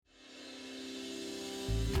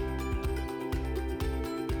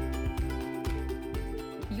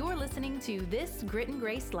listening to This Grit and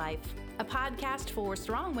Grace Life, a podcast for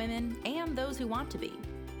strong women and those who want to be.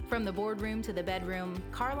 From the boardroom to the bedroom,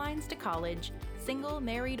 car lines to college, single,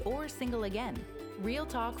 married, or single again. Real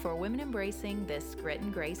talk for women embracing this grit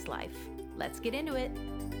and grace life. Let's get into it.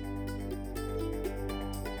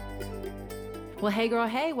 Well, hey girl,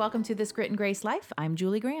 hey, welcome to This Grit and Grace Life. I'm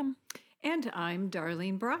Julie Graham. And I'm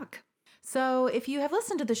Darlene Brock. So if you have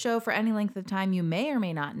listened to the show for any length of time, you may or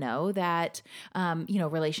may not know that,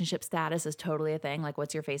 relationship status is totally a thing. Like,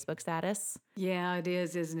 what's your Facebook status? Yeah, it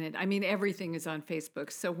is, isn't it? I mean, everything is on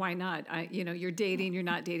Facebook, so why not? You're dating, you're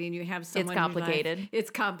not dating, you have someone. It's complicated. In your life.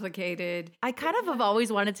 It's complicated. I kind of have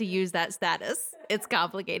always wanted to use that status. It's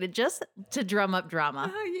complicated, just to drum up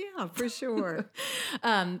drama. Oh, yeah, for sure.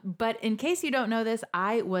 But in case you don't know this,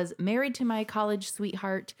 I was married to my college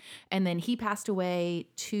sweetheart, and then he passed away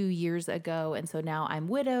 2 years ago. And so now I'm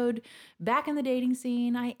widowed, back in the dating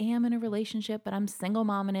scene. I am in a relationship, but I'm single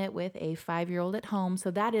momming it with a 5-year-old at home.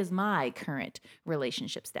 So that is my current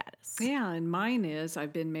relationship status. Yeah, and mine is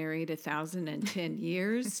I've been married 1,010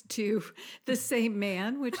 years to the same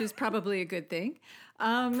man, which is probably a good thing.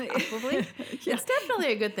 Probably. Yeah. It's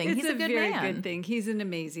definitely a good thing. It's He's a good very man. good thing. He's an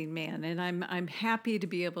amazing man, and I'm happy to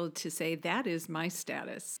be able to say that is my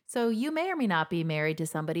status. So you may or may not be married to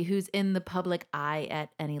somebody who's in the public eye at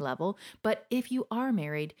any level, but if you are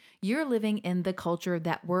married, you're living in the culture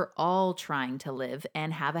that we're all trying to live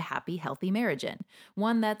and have a happy, healthy marriage in.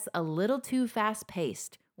 One that's a little too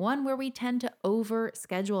fast-paced. One where we tend to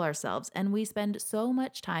over-schedule ourselves and we spend so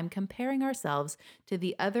much time comparing ourselves to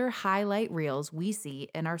the other highlight reels we see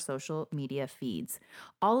in our social media feeds.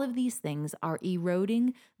 All of these things are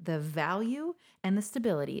eroding the value and the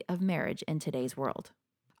stability of marriage in today's world.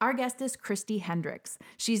 Our guest is Christy Hendricks.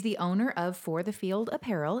 She's the owner of For the Field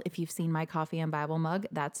Apparel. If you've seen my coffee and Bible mug,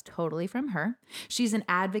 that's totally from her. She's an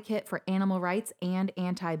advocate for animal rights and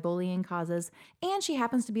anti-bullying causes, and she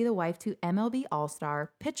happens to be the wife to MLB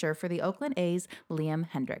All-Star pitcher for the Oakland A's, Liam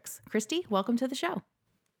Hendricks. Christy, welcome to the show.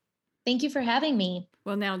 Thank you for having me.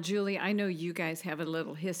 Well, now, Julie, I know you guys have a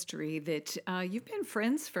little history that you've been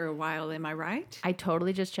friends for a while. Am I right? I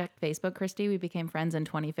totally just checked Facebook, Christy. We became friends in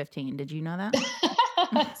 2015. Did you know that?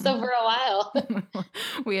 So for a while.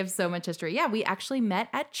 We have so much history. Yeah, we actually met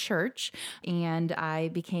at church, and I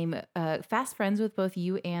became fast friends with both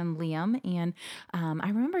you and Liam. And I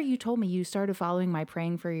remember you told me you started following my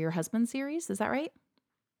Praying for Your Husband series. Is that right?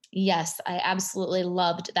 Yes, I absolutely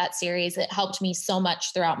loved that series. It helped me so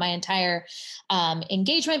much throughout my entire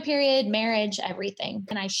engagement period, marriage, everything.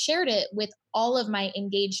 And I shared it with all of my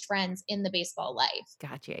engaged friends in the baseball life.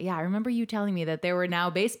 Gotcha. Yeah, I remember you telling me that there were now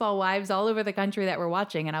baseball wives all over the country that were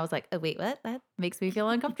watching. And I was like, oh, wait, what? That makes me feel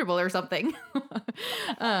uncomfortable or something.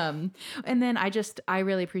 And then I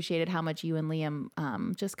really appreciated how much you and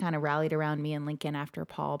Liam just kind of rallied around me and Lincoln after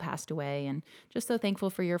Paul passed away. And just so thankful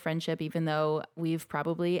for your friendship, even though we've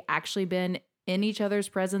probably actually been in each other's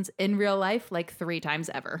presence in real life like 3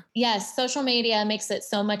 times ever. Yes, social media makes it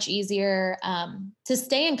so much easier to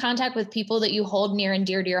stay in contact with people that you hold near and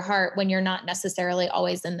dear to your heart when you're not necessarily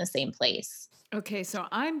always in the same place. Okay, so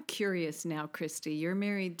I'm curious now, Christy. You're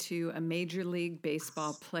married to a Major League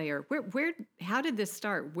Baseball player. How did this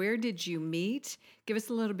start? Where did you meet? Give us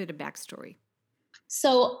a little bit of backstory.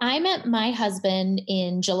 So I met my husband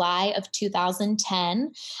in July of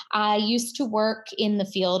 2010. I used to work in the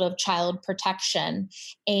field of child protection,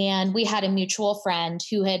 and we had a mutual friend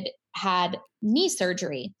who had had knee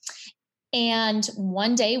surgery. And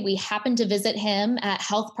one day we happened to visit him at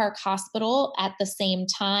Health Park Hospital at the same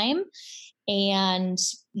time. And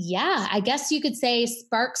yeah, I guess you could say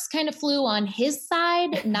sparks kind of flew on his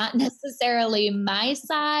side, not necessarily my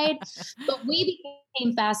side, but we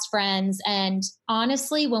became fast friends. And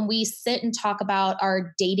honestly, when we sit and talk about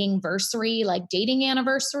our dating-versary, like dating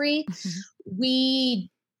anniversary, we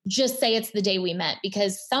just say it's the day we met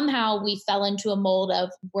because somehow we fell into a mold of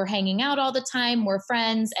we're hanging out all the time, we're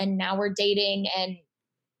friends, and now we're dating. And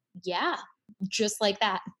yeah, just like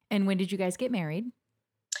that. And when did you guys get married?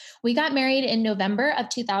 We got married in November of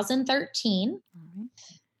 2013. Mm-hmm.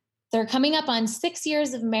 They're coming up on 6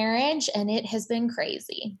 years of marriage, and it has been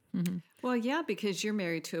crazy. Mm-hmm. Well, yeah, because you're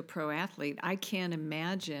married to a pro athlete. I can't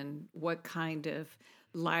imagine what kind of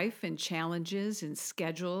life and challenges and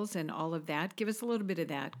schedules and all of that. Give us a little bit of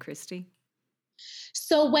that, Christy.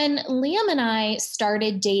 So when Liam and I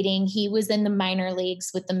started dating, he was in the minor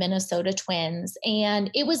leagues with the Minnesota Twins.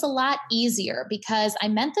 And it was a lot easier because I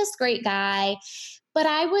met this great guy, but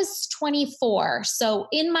I was 24. So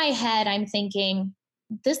in my head, I'm thinking,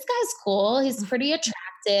 this guy's cool. He's pretty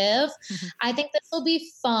attractive. I think this will be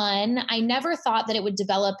fun. I never thought that it would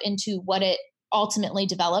develop into what it ultimately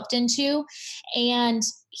developed into. And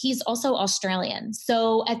he's also Australian.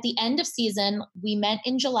 So at the end of season, we met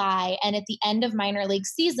in July, and at the end of minor league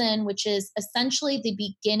season, which is essentially the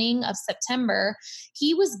beginning of September,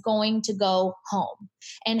 he was going to go home.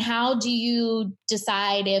 And how do you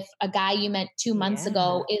decide if a guy you met 2 months Yeah.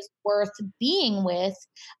 ago is worth being with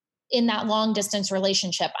in that long distance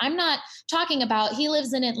relationship? I'm not talking about he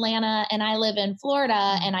lives in Atlanta and I live in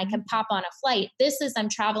Florida and I Mhm. can pop on a flight. This is I'm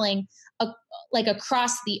traveling like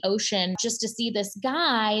across the ocean just to see this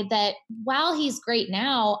guy that while he's great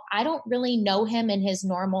now, I don't really know him in his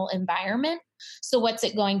normal environment. So what's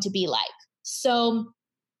it going to be like? So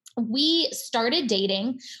we started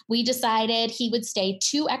dating. We decided he would stay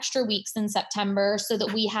 2 extra weeks in September so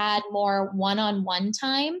that we had more one on one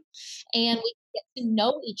time and we could get to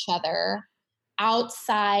know each other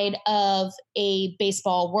outside of a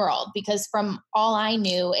baseball world. Because from all I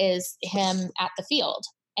knew is him at the field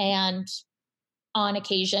and on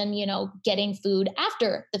occasion, getting food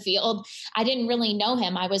after the field. I didn't really know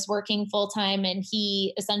him. I was working full time and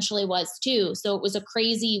he essentially was too. So it was a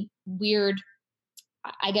crazy, weird,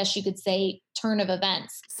 I guess you could say, turn of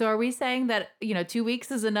events. So are we saying that, 2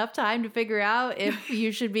 weeks is enough time to figure out if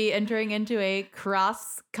you should be entering into a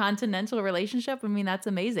cross-continental relationship? I mean, that's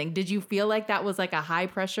amazing. Did you feel like that was like a high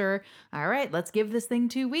pressure, all right, let's give this thing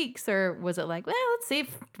 2 weeks? Or was it like, well, let's see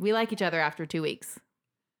if we like each other after 2 weeks?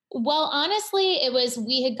 Well, honestly, it was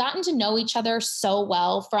we had gotten to know each other so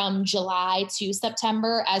well from July to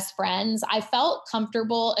September as friends. I felt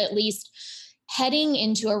comfortable at least heading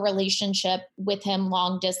into a relationship with him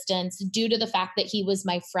long distance due to the fact that he was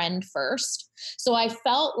my friend first. So I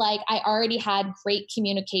felt like I already had great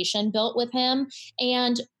communication built with him.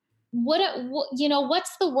 And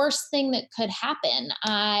what's the worst thing that could happen?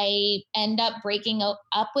 I end up breaking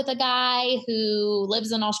up with a guy who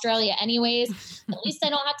lives in Australia anyways. At least I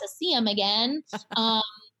don't have to see him again. um,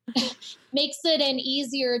 Makes it an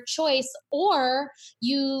easier choice. Or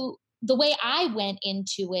the way I went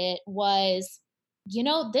into it was,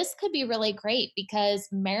 this could be really great because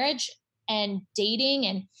marriage and dating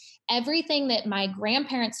and everything that my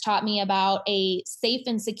grandparents taught me about a safe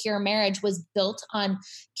and secure marriage was built on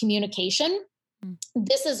communication. Mm.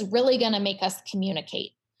 This is really going to make us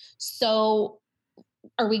communicate. So,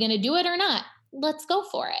 are we going to do it or not? Let's go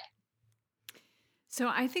for it. So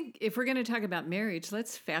I think if we're going to talk about marriage,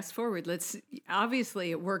 let's fast forward.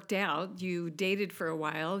 Obviously it worked out. You dated for a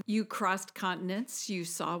while. You crossed continents. You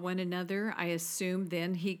saw one another. I assume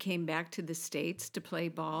then he came back to the States to play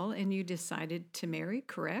ball and you decided to marry,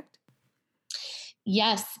 correct?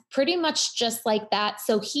 Yes, pretty much just like that.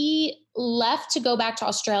 So he left to go back to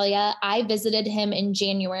Australia. I visited him in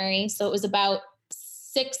January. So it was about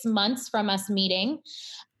 6 months from us meeting.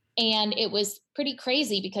 And it was pretty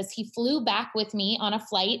crazy because he flew back with me on a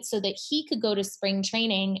flight so that he could go to spring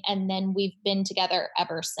training. And then we've been together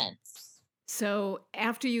ever since. So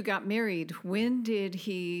after you got married, when did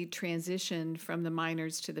he transition from the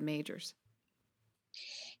minors to the majors?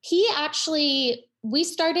 We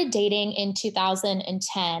started dating in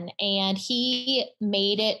 2010 and he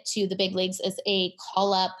made it to the big leagues as a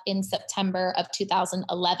call up in September of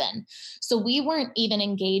 2011. So we weren't even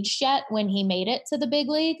engaged yet when he made it to the big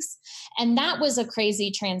leagues. And that was a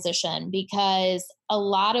crazy transition because a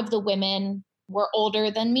lot of the women were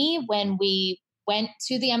older than me when we went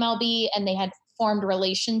to the MLB and they had formed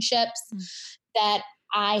relationships Mm. that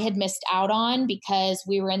I had missed out on because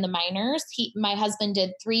we were in the minors. My husband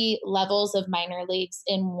did 3 levels of minor leagues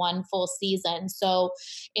in one full season. So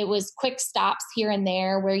it was quick stops here and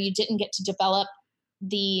there where you didn't get to develop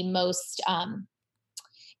the most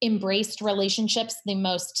embraced relationships, the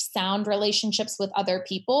most sound relationships with other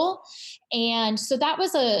people. And so that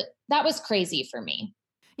was crazy for me.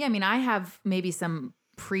 Yeah, I mean, I have maybe some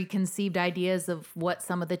preconceived ideas of what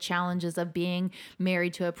some of the challenges of being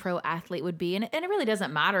married to a pro athlete would be. And it really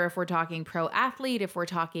doesn't matter if we're talking pro athlete, if we're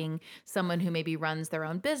talking someone who maybe runs their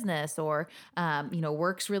own business or,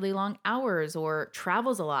 works really long hours or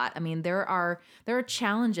travels a lot. I mean, there are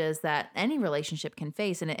challenges that any relationship can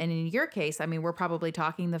face. And in your case, I mean, we're probably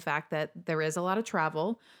talking the fact that there is a lot of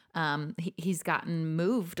travel. He's gotten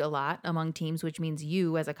moved a lot among teams, which means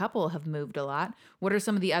you as a couple have moved a lot. What are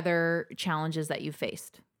some of the other challenges that you've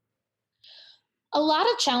faced? A lot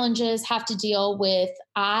of challenges have to deal with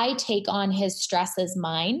I take on his stress as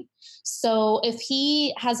mine. So if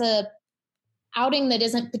he has a outing that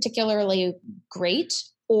isn't particularly great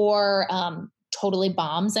or totally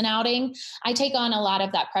bombs an outing, I take on a lot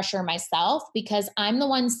of that pressure myself because I'm the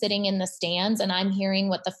one sitting in the stands and I'm hearing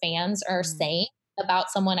what the fans are Mm, saying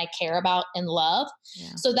about someone I care about and love.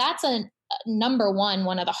 yeah. So that's number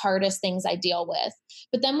one of the hardest things I deal with.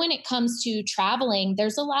 But then when it comes to traveling,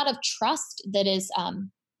 there's a lot of trust that is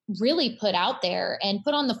really put out there and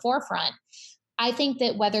put on the forefront. I think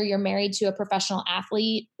that whether you're married to a professional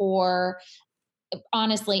athlete or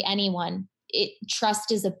honestly anyone,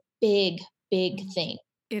 trust is a big thing.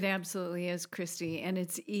 It absolutely is, Christy. And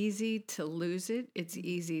it's easy to lose it. It's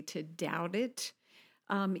easy to doubt it.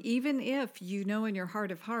 Even if you know in your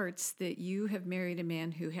heart of hearts that you have married a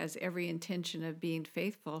man who has every intention of being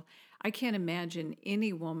faithful, I can't imagine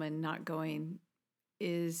any woman not going,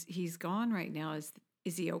 he's gone right now?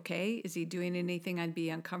 Is he okay? Is he doing anything I'd be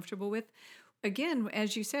uncomfortable with? Again,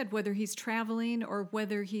 as you said, whether he's traveling or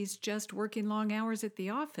whether he's just working long hours at the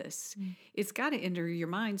office, it's got to enter your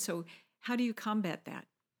mind. So how do you combat that?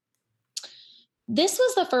 This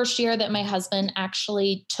was the first year that my husband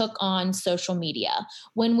actually took on social media.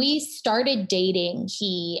 When we started dating,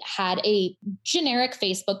 he had a generic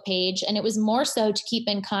Facebook page, and it was more so to keep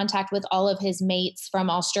in contact with all of his mates from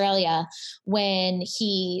Australia when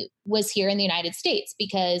he was here in the United States,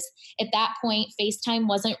 because at that point, FaceTime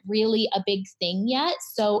wasn't really a big thing yet.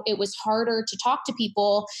 So it was harder to talk to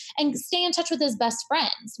people and stay in touch with his best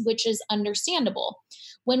friends, which is understandable.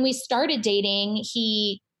 When we started dating,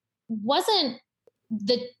 he wasn't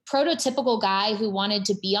the prototypical guy who wanted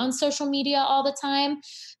to be on social media all the time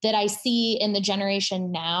that I see in the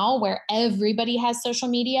generation now, where everybody has social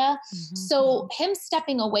media. So him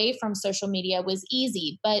stepping away from social media was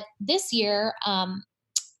easy. But this year,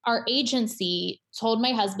 our agency told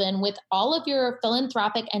my husband, with all of your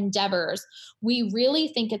philanthropic endeavors, we really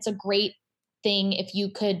think it's a great thing if you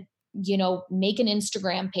could, make an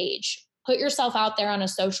Instagram page, put yourself out there on a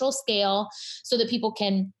social scale so that people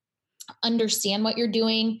can understand what you're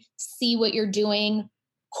doing, see what you're doing,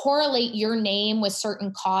 correlate your name with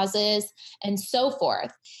certain causes, and so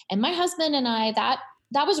forth. And my husband and I,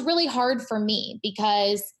 that was really hard for me,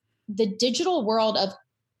 because the digital world of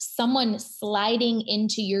someone sliding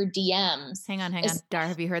into your DMs. Hang on. Dar,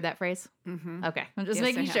 have you heard that phrase? Okay. I'm just Yes,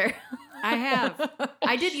 making sure. I have.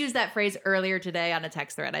 I did use that phrase earlier today on a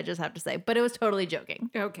text thread, I just have to say, but it was totally joking.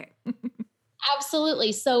 Okay.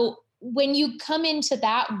 Absolutely. So when you come into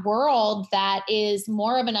that world that is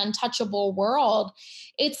more of an untouchable world,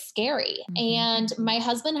 it's scary. And my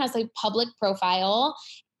husband has a public profile.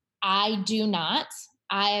 I do not.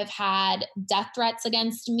 I have had death threats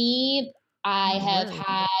against me. I have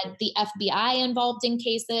had the FBI involved in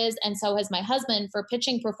cases, and so has my husband, for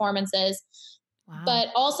pitching performances. Wow. But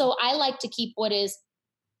also, I like to keep what is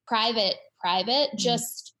private,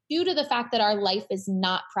 just due to the fact that our life is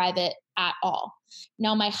not private at all.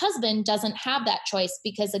 Now, my husband doesn't have that choice,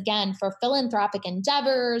 because, again, for philanthropic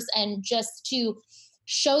endeavors and just to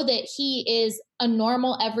show that he is a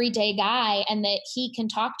normal everyday guy and that he can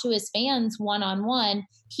talk to his fans one-on-one,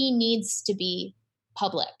 he needs to be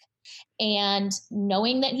public. And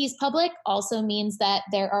knowing that he's public also means that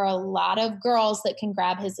there are a lot of girls that can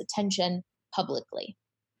grab his attention publicly.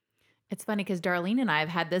 It's funny because Darlene and I have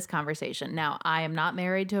had this conversation. Now, I am not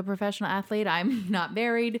married to a professional athlete. I'm not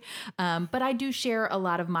married, but I do share a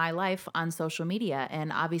lot of my life on social media.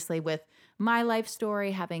 And obviously with my life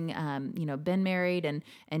story, having, been married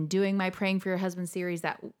and doing my Praying for Your Husband series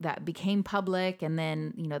that became public, and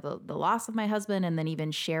then, the loss of my husband, and then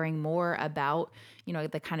even sharing more about,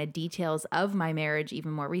 the kind of details of my marriage,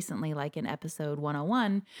 even more recently, like in episode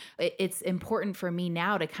 101, it's important for me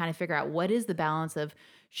now to kind of figure out what is the balance of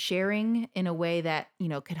sharing in a way that,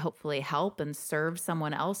 could hopefully help and serve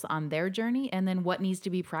someone else on their journey, and then what needs to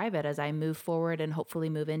be private as I move forward and hopefully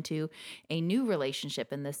move into a new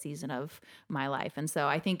relationship in this season of my life. And so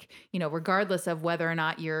I think, regardless of whether or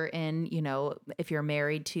not you're in, if you're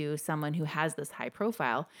married to someone who has this high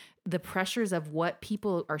profile, the pressures of what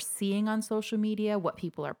people are seeing on social media, what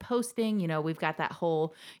people are posting, we've got that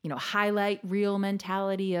whole, highlight reel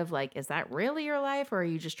mentality of like, is that really your life? Or are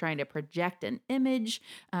you just trying to project an image?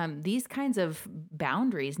 These kinds of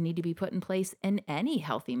boundaries need to be put in place in any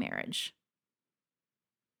healthy marriage.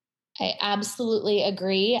 I absolutely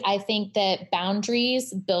agree. I think that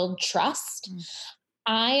boundaries build trust.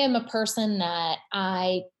 I am a person that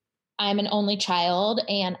I'm an only child,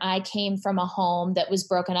 and I came from a home that was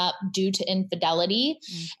broken up due to infidelity.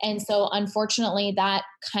 And so unfortunately that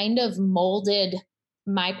kind of molded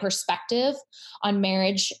my perspective on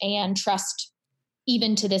marriage and trust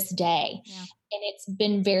even to this day. Yeah. And it's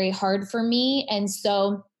been very hard for me. And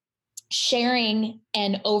so sharing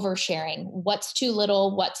and oversharing, what's too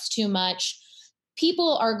little, what's too much,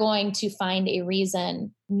 people are going to find a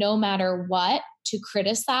reason, no matter what, to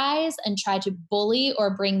criticize and try to bully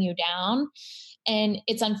or bring you down. And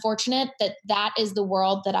it's unfortunate that that is the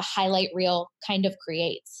world that a highlight reel kind of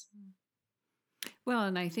creates. Well,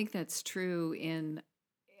 and I think that's true in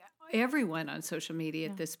everyone on social media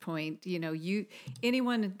Yeah. at this point.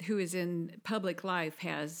 Anyone who is in public life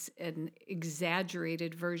has an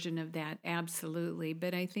exaggerated version of that, absolutely.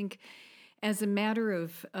 But I think as a matter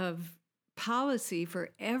of policy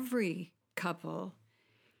for every couple,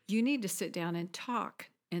 you need to sit down and talk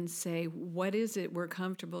and say, what is it we're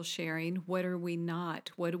comfortable sharing? What are we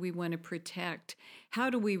not? What do we want to protect? How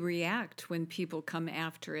do we react when people come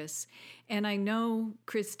after us? And I know,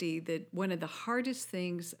 Christy, that one of the hardest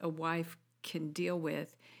things a wife can deal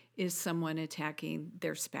with is someone attacking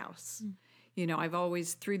their spouse. I've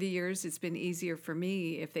always, through the years, it's been easier for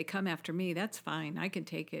me. If they come after me, that's fine. I can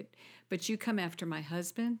take it. But you come after my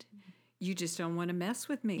husband, you just don't want to mess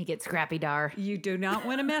with me. You get scrappy dar. You do not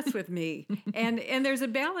want to mess with me. And there's a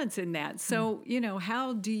balance in that. So,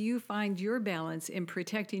 how do you find your balance in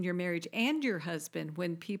protecting your marriage and your husband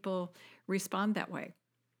when people respond that way?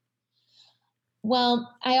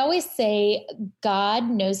 Well, I always say God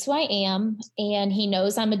knows who I am, and he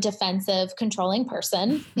knows I'm a defensive, controlling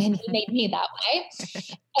person, and he made me that way.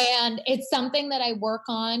 And it's something that I work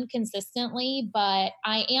on consistently, but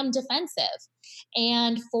I am defensive.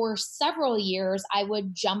 And for several years, I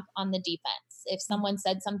would jump on the defense. If someone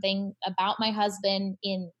said something about my husband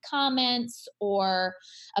in comments or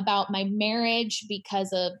about my marriage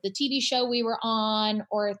because of the TV show we were on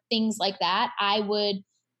or things like that, I would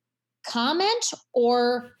comment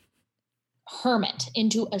or hermit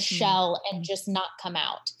into a shell and just not come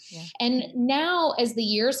out. Yeah. And now, as the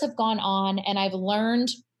years have gone on and I've learned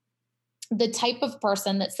the type of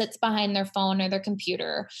person that sits behind their phone or their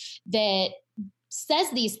computer that says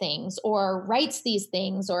these things or writes these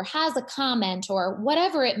things or has a comment or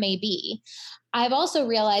whatever it may be, I've also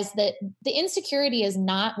realized that the insecurity is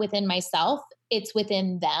not within myself, it's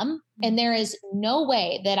within them. And there is no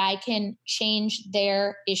way that I can change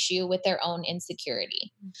their issue with their own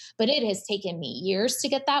insecurity. But it has taken me years to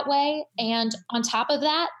get that way. And on top of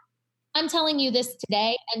that, I'm telling you this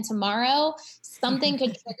today and tomorrow, something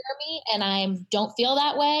could trigger me and I don't feel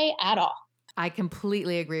that way at all. I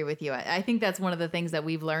completely agree with you. I think that's one of the things that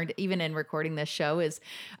we've learned even in recording this show is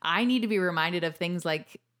I need to be reminded of things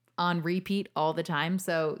like on repeat all the time.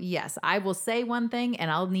 So yes, I will say one thing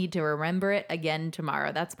and I'll need to remember it again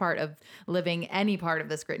tomorrow. That's part of living any part of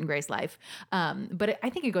this Grit and Grace life. But I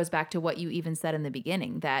think it goes back to what you even said in the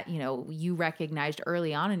beginning that, you recognized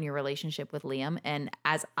early on in your relationship with Liam, and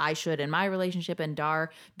as I should in my relationship, and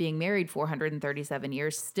Dar being married 437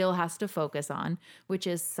 years still has to focus on, which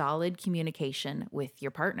is solid communication with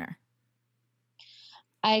your partner.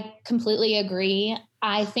 I completely agree.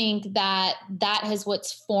 I think that has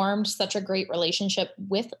what's formed such a great relationship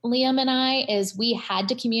with Liam and I is we had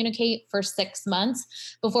to communicate for 6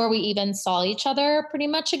 months before we even saw each other pretty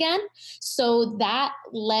much again. So that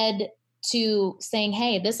led to saying,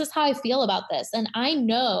 hey, this is how I feel about this. And I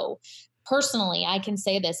know personally, I can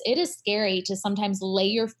say this, it is scary to sometimes lay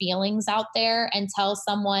your feelings out there and tell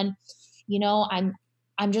someone,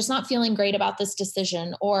 I'm just not feeling great about this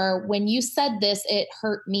decision. Or when you said this, it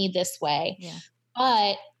hurt me this way. Yeah.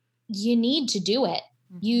 But you need to do it.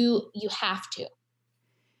 You have to.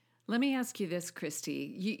 Let me ask you this,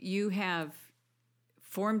 Christy. You have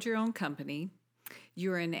formed your own company.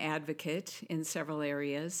 You're an advocate in several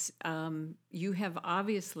areas. You have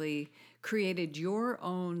obviously created your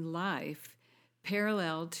own life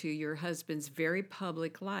parallel to your husband's very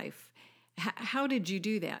public life. How did you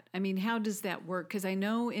do that? I mean, how does that work? Because I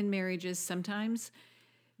know in marriages, sometimes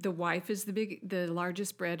the wife is the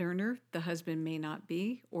largest bread earner. The husband may not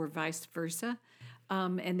be, or vice versa.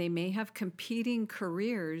 And they may have competing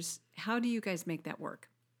careers. How do you guys make that work?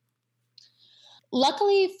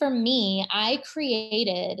 Luckily for me, I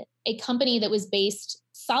created a company that was based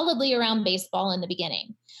solidly around baseball in the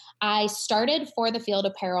beginning. I started For the Field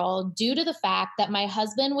Apparel due to the fact that my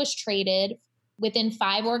husband was traded within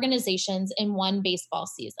 5 organizations in one baseball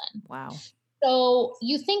season. Wow. So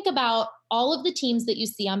you think about all of the teams that you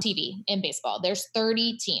see on TV in baseball. There's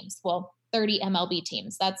 30 teams. Well, 30 MLB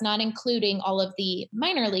teams. That's not including all of the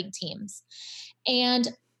minor league teams. And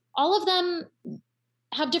all of them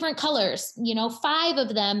have different colors. 5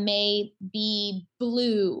 of them may be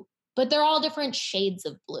blue, but they're all different shades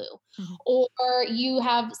of blue. Mm-hmm. Or you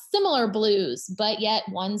have similar blues, but yet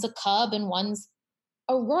one's a Cub and one's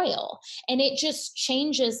a Royal. And it just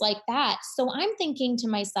changes like that. So I'm thinking to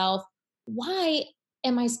myself, why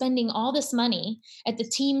am I spending all this money at the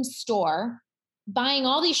team store buying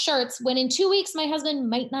all these shirts when in 2 weeks my husband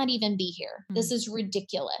might not even be here? Mm-hmm. This is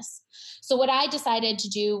ridiculous. So what I decided to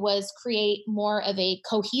do was create more of a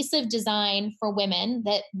cohesive design for women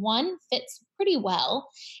that 1 fits pretty well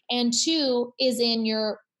and 2 is in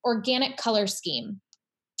your organic color scheme,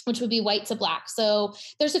 which would be white to black. So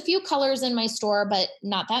there's a few colors in my store, but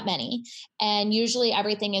not that many. And usually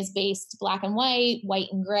everything is based black and white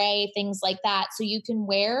and gray, things like that. So you can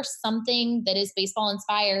wear something that is baseball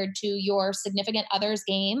inspired to your significant other's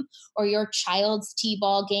game or your child's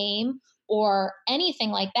t-ball game or anything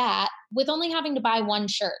like that with only having to buy one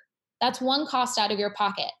shirt. That's one cost out of your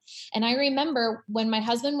pocket. And I remember when my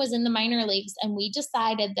husband was in the minor leagues and we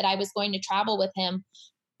decided that I was going to travel with him,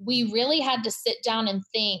 we really had to sit down and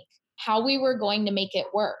think how we were going to make it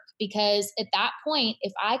work. Because at that point,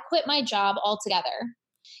 if I quit my job altogether,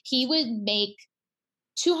 he would make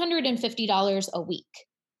 $250 a week.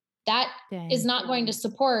 That is not going to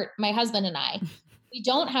support my husband and I. We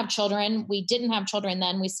don't have children. We didn't have children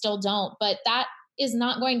then. We still don't. But that is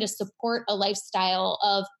not going to support a lifestyle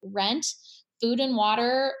of rent, food and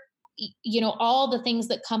water, all the things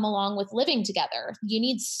that come along with living together. You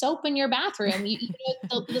need soap in your bathroom.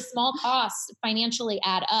 The small costs financially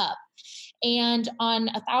add up. And on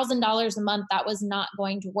 $1,000 a month, that was not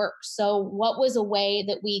going to work. So what was a way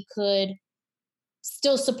that we could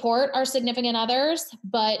still support our significant others,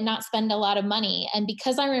 but not spend a lot of money? And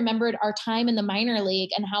because I remembered our time in the minor league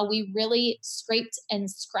and how we really scraped and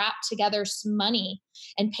scrapped together some money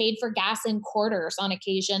and paid for gas in quarters on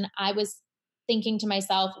occasion, I was thinking to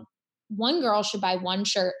myself, one girl should buy one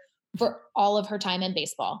shirt for all of her time in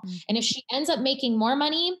baseball. Mm-hmm. And if she ends up making more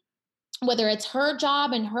money, whether it's her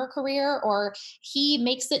job and her career, or he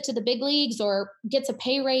makes it to the big leagues or gets a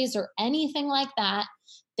pay raise or anything like that,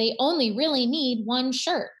 they only really need one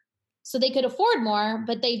shirt. So they could afford more,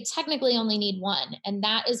 but they technically only need one. And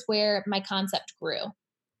that is where my concept grew.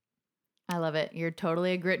 I love it. You're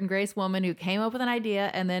totally a grit and grace woman who came up with an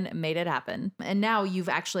idea and then made it happen. And now you've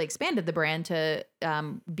actually expanded the brand to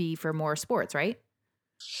be for more sports, right?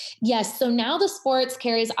 Yes. So now the sports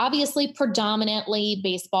carries obviously predominantly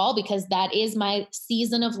baseball because that is my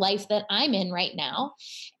season of life that I'm in right now.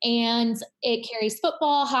 And it carries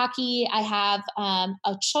football, hockey. I have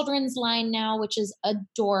a children's line now, which is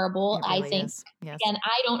adorable. Really I think. Yes. Again,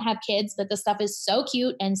 I don't have kids, but the stuff is so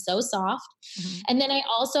cute and so soft. Mm-hmm. And then I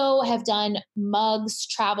also have done mugs,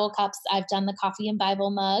 travel cups. I've done the Coffee and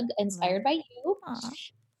Bible mug inspired by you. Aww.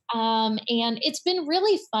 And it's been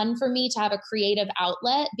really fun for me to have a creative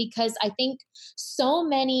outlet because I think so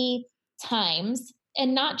many times,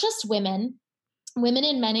 and not just women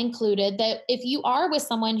and men included, that if you are with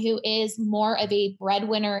someone who is more of a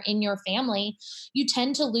breadwinner in your family, you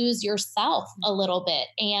tend to lose yourself a little bit.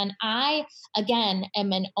 And I, again,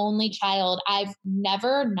 am an only child. I've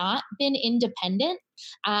never not been independent.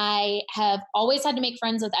 I have always had to make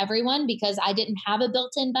friends with everyone because I didn't have a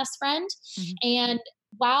built-in best friend. Mm-hmm. And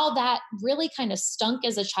while that really kind of stunk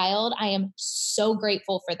as a child, I am so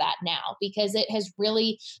grateful for that now because it has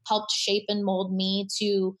really helped shape and mold me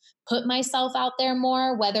to put myself out there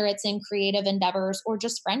more, whether it's in creative endeavors or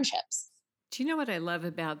just friendships. Do you know what I love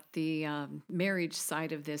about the marriage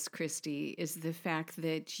side of this, Christy, is the fact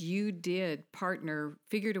that you did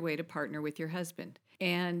figured a way to partner with your husband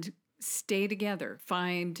and stay together,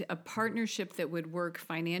 find a partnership that would work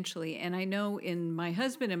financially. And I know in my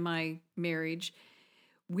husband and my marriage,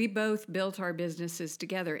 we both built our businesses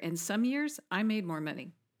together. And some years I made more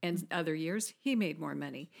money and other years he made more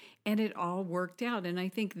money. And it all worked out. And I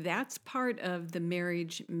think that's part of the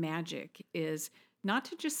marriage magic is not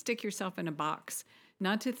to just stick yourself in a box,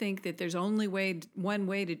 not to think that there's only one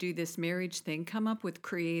way to do this marriage thing. Come up with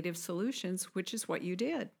creative solutions, which is what you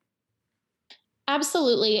did.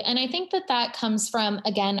 Absolutely. And I think that comes from,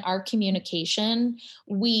 again, our communication.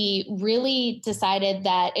 We really decided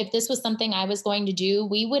that if this was something I was going to do,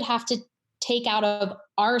 we would have to take out of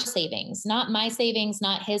our savings, not my savings,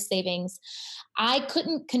 not his savings. I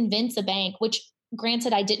couldn't convince a bank, which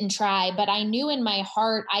granted I didn't try, but I knew in my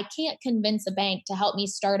heart, I can't convince a bank to help me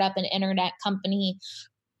start up an internet company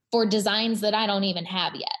for designs that I don't even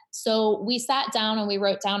have yet. So we sat down and we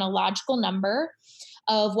wrote down a logical number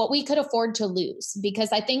of what we could afford to lose,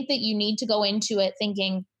 because I think that you need to go into it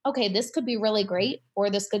thinking, okay, this could be really great or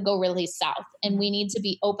this could go really south. And we need to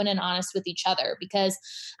be open and honest with each other because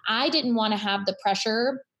I didn't want to have the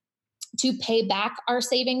pressure to pay back our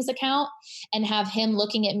savings account and have him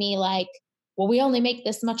looking at me like, well, we only make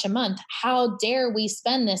this much a month. How dare we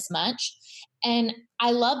spend this much? And I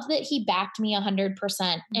loved that he backed me 100%.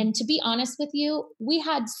 And to be honest with you, we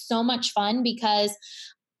had so much fun because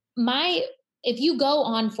if you go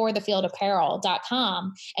on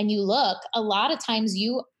forthefieldapparel.com and you look, a lot of times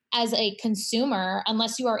you as a consumer,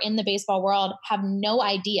 unless you are in the baseball world, have no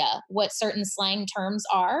idea what certain slang terms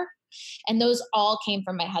are. And those all came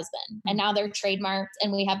from my husband. And now they're trademarked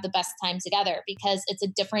and we have the best time together because it's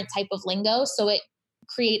a different type of lingo. So it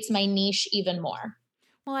creates my niche even more.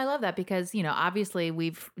 Well, I love that because, obviously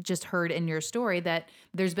we've just heard in your story that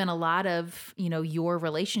there's been a lot of, your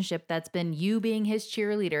relationship that's been you being his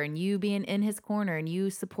cheerleader and you being in his corner and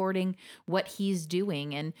you supporting what he's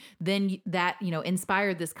doing. And then that,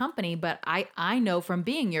 inspired this company. But I know from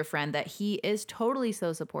being your friend that he is totally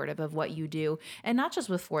so supportive of what you do. And not just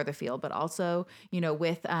with For the Field, but also,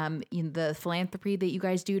 with in the philanthropy that you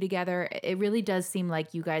guys do together. It really does seem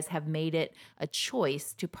like you guys have made it a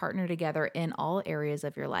choice to partner together in all areas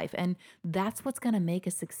of your life. And that's what's going to make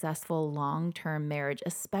a successful long-term marriage,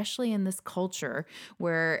 especially in this culture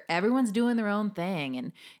where everyone's doing their own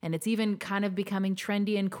thing. And it's even kind of becoming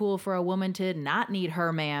trendy and cool for a woman to not need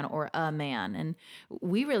her man or a man. And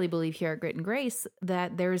we really believe here at Grit and Grace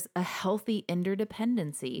that there's a healthy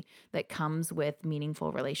interdependency that comes with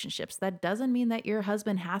meaningful relationships. That doesn't mean that your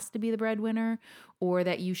husband has to be the breadwinner or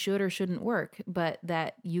that you should or shouldn't work, but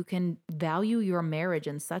that you can value your marriage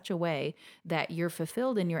in such a way that you're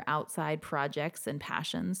fulfilled in your outside projects and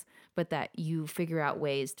passions, but that you figure out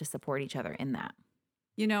ways to support each other in that.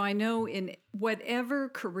 I know in whatever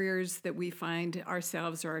careers that we find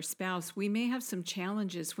ourselves or our spouse, we may have some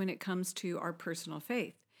challenges when it comes to our personal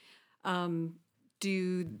faith.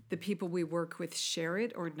 Do the people we work with share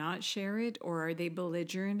it or not share it? Or are they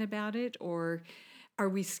belligerent about it? Or are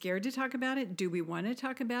we scared to talk about it? Do we want to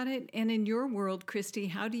talk about it? And in your world, Christy,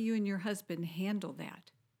 how do you and your husband handle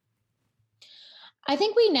that? I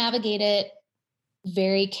think we navigate it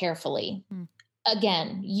very carefully.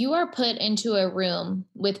 Again, you are put into a room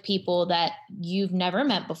with people that you've never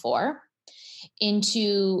met before,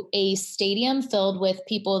 into a stadium filled with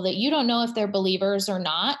people that you don't know if they're believers or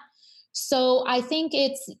not. So I think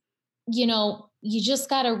it's, you just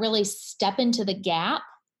got to really step into the gap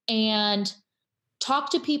and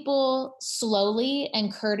talk to people slowly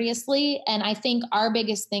and courteously. And I think our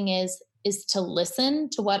biggest thing is to listen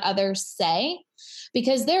to what others say,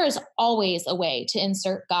 because there is always a way to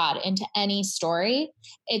insert God into any story.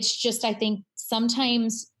 It's just, I think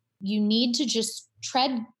sometimes you need to just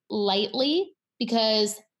tread lightly,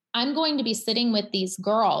 because I'm going to be sitting with these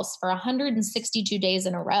girls for 162 days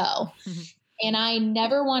in a row. And I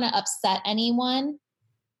never want to upset anyone.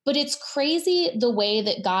 But it's crazy the way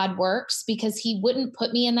that God works, because he wouldn't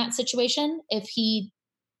put me in that situation if he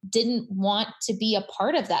didn't want to be a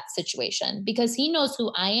part of that situation, because he knows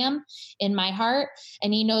who I am in my heart,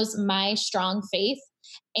 and he knows my strong faith,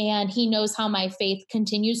 and he knows how my faith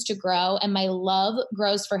continues to grow and my love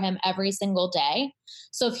grows for him every single day.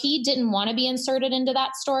 So if he didn't want to be inserted into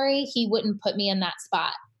that story, he wouldn't put me in that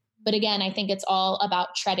spot. But again, I think it's all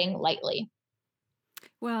about treading lightly.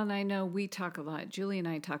 Well, and I know we talk a lot, Julie and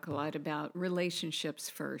I talk a lot about relationships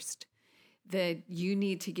first, that you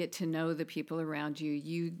need to get to know the people around you.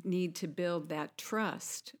 You need to build that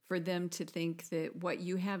trust for them to think that what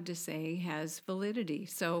you have to say has validity.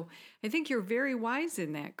 So I think you're very wise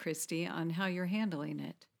in that, Christy, on how you're handling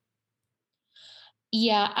it.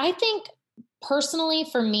 Yeah, I think personally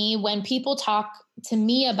for me, when people talk to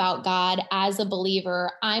me about God as a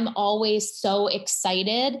believer, I'm always so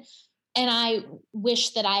excited. And I wish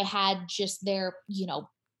that I had just their,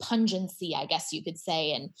 pungency, I guess you could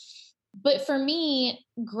say. But for me,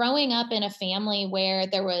 growing up in a family where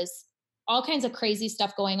there was all kinds of crazy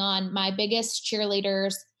stuff going on, my biggest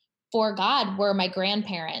cheerleaders for God were my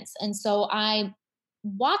grandparents. And so I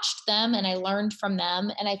watched them and I learned from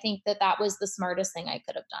them. And I think that that was the smartest thing I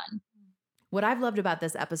could have done. What I've loved about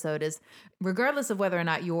this episode is, regardless of whether or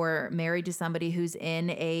not you're married to somebody who's in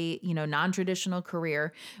a, non-traditional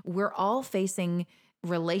career, we're all facing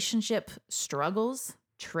relationship struggles,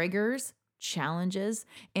 triggers, challenges,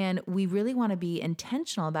 and we really want to be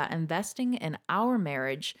intentional about investing in our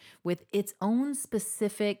marriage with its own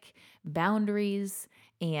specific boundaries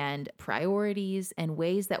and priorities and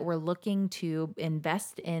ways that we're looking to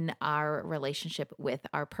invest in our relationship with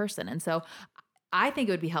our person. And so I think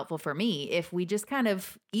it would be helpful for me if we just kind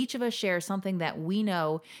of each of us share something that we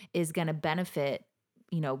know is going to benefit,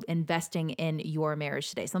 investing in your marriage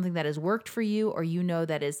today, something that has worked for you, or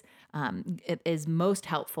that it is most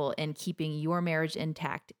helpful in keeping your marriage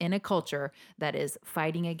intact in a culture that is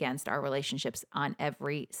fighting against our relationships on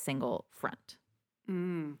every single front. Do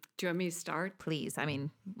you want me to start? Please.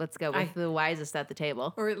 Let's go with the wisest at the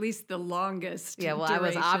table. Or at least the longest. Yeah, well, duration. I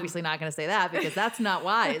was obviously not going to say that because that's not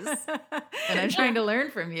wise. And I'm trying to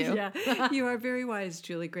learn from you. Yeah, you are very wise,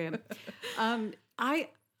 Julie Graham.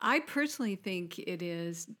 I personally think it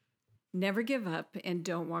is never give up and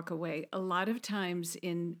don't walk away. A lot of times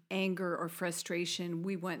in anger or frustration,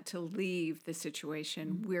 we want to leave the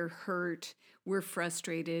situation. Mm-hmm. We're hurt. We're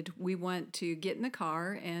frustrated. We want to get in the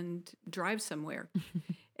car and drive somewhere.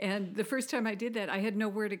 And the first time I did that, I had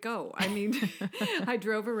nowhere to go. I mean, I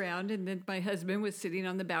drove around and then my husband was sitting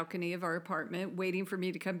on the balcony of our apartment waiting for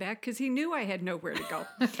me to come back because he knew I had nowhere to go.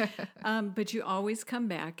 But you always come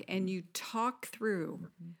back and you talk through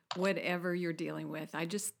whatever you're dealing with. I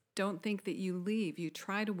just don't think that you leave. You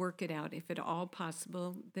try to work it out. If at all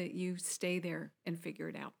possible, that you stay there and figure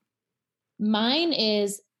it out. Mine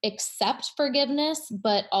is accept forgiveness,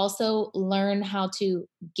 but also learn how to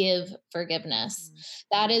give forgiveness.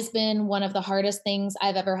 That has been one of the hardest things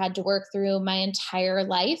I've ever had to work through my entire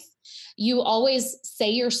life. You always say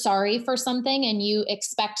you're sorry for something and you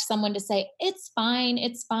expect someone to say, it's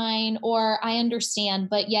fine, or I understand.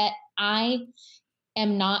 But yet I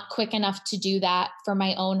am not quick enough to do that for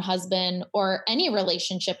my own husband or any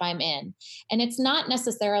relationship I'm in. And it's not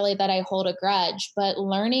necessarily that I hold a grudge, but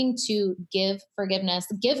learning to give forgiveness,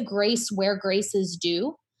 give grace where grace is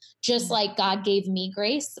due, just like God gave me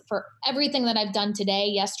grace for everything that I've done today,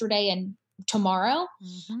 yesterday, and tomorrow.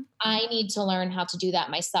 I need to learn how to do that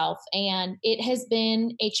myself. And it has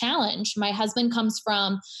been a challenge. My husband comes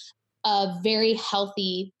from a very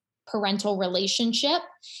healthy parental relationship.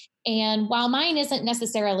 And while mine isn't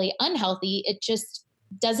necessarily unhealthy, it just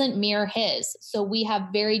doesn't mirror his. So we have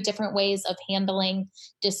very different ways of handling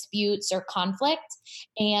disputes or conflict.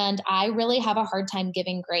 And I really have a hard time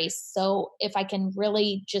giving grace. So if I can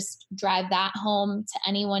really just drive that home to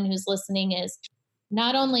anyone who's listening, is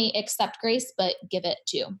not only accept grace, but give it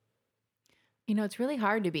too. You know, it's really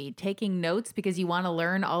hard to be taking notes because you want to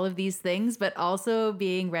learn all of these things, but also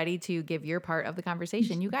being ready to give your part of the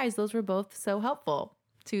conversation. You guys, those were both so helpful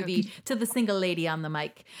to the single lady on the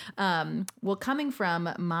mic. Well, coming from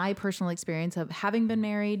my personal experience of having been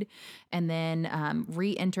married and then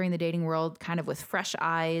re-entering the dating world kind of with fresh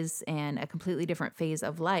eyes and a completely different phase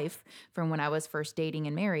of life from when I was first dating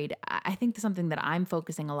and married, I think something that I'm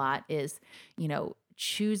focusing a lot is, you know,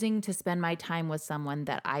 choosing to spend my time with someone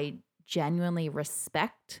that I genuinely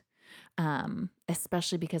respect,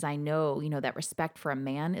 especially because I know, you know, that respect for a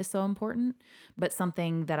man is so important. But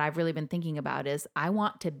something that I've really been thinking about is I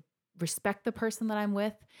want to respect the person that I'm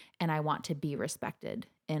with and I want to be respected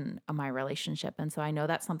in my relationship. And so I know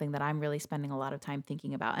that's something that I'm really spending a lot of time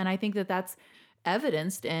thinking about. And I think that that's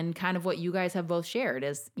evidenced in kind of what you guys have both shared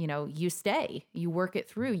is, you know, you stay, you work it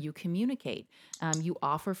through, you communicate, you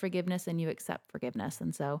offer forgiveness and you accept forgiveness.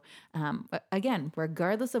 And so, again,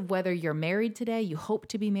 regardless of whether you're married today, you hope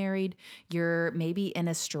to be married, you're maybe in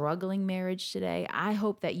a struggling marriage today, I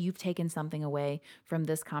hope that you've taken something away from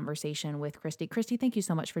this conversation with Christy. Christy, thank you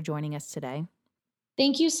so much for joining us today.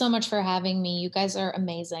 Thank you so much for having me. You guys are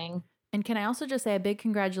amazing. And can I also just say a big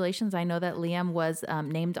congratulations? I know that Liam was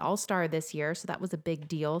named All-Star this year, so that was a big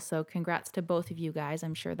deal. So congrats to both of you guys.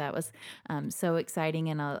 I'm sure that was so exciting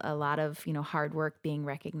and a lot of, you know, hard work being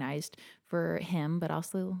recognized for him, but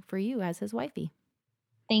also for you as his wifey.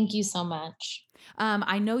 Thank you so much.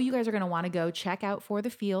 I know you guys are going to want to go check out For the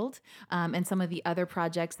Field and some of the other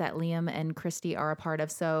projects that Liam and Christy are a part of.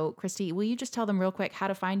 So, Christy, will you just tell them real quick how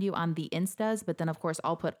to find you on the Instas? But then, of course,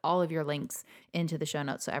 I'll put all of your links into the show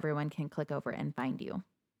notes so everyone can click over and find you.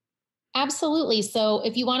 Absolutely. So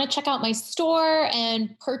if you want to check out my store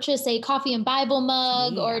and purchase a coffee and Bible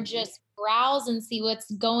mug or just browse and see what's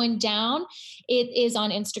going down, it is on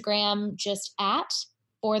Instagram just at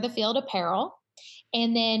For the Field Apparel.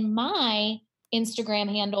 And then my Instagram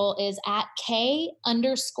handle is at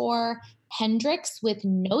K_Hendricks with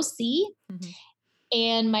no C.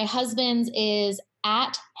 And my husband's is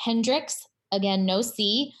at Hendricks, again, no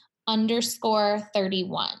C,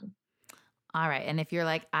 _31. All right. And if you're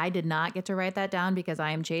like, I did not get to write that down because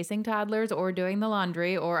I am chasing toddlers or doing the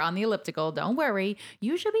laundry or on the elliptical, don't worry.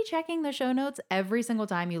 You should be checking the show notes every single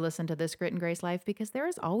time you listen to this Grit and Grace Life because there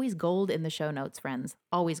is always gold in the show notes, friends.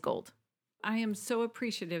 Always gold. I am so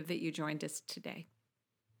appreciative that you joined us today.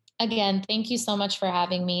 Again, thank you so much for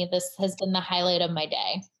having me. This has been the highlight of my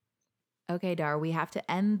day. Okay, Dar, we have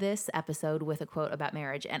to end this episode with a quote about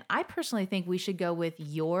marriage. And I personally think we should go with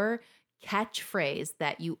your catchphrase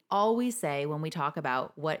that you always say when we talk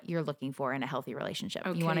about what you're looking for in a healthy relationship.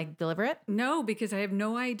 Okay. You want to deliver it? No, because I have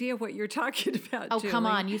no idea what you're talking about. Oh, Julie. Come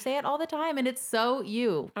on. You say it all the time and it's so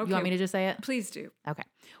you. Okay. You want me to just say it? Please do. Okay.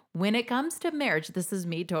 When it comes to marriage, this is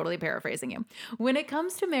me totally paraphrasing you. When it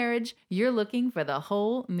comes to marriage, you're looking for the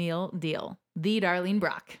whole meal deal. The Darlene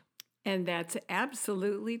Brock. And that's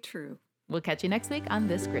absolutely true. We'll catch you next week on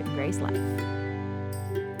This Grit and Grace Life.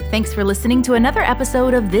 Thanks for listening to another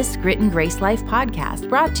episode of this Grit and Grace Life podcast,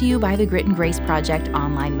 brought to you by the Grit and Grace Project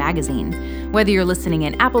online magazine. Whether you're listening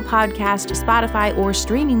in Apple Podcast, Spotify, or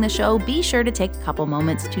streaming the show, be sure to take a couple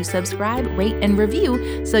moments to subscribe, rate, and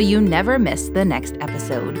review so you never miss the next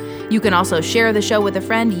episode. You can also share the show with a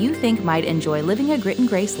friend you think might enjoy living a Grit and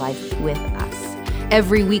Grace life with us.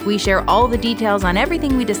 Every week, we share all the details on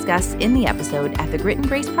everything we discuss in the episode at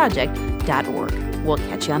thegritandgraceproject.org. We'll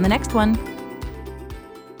catch you on the next one.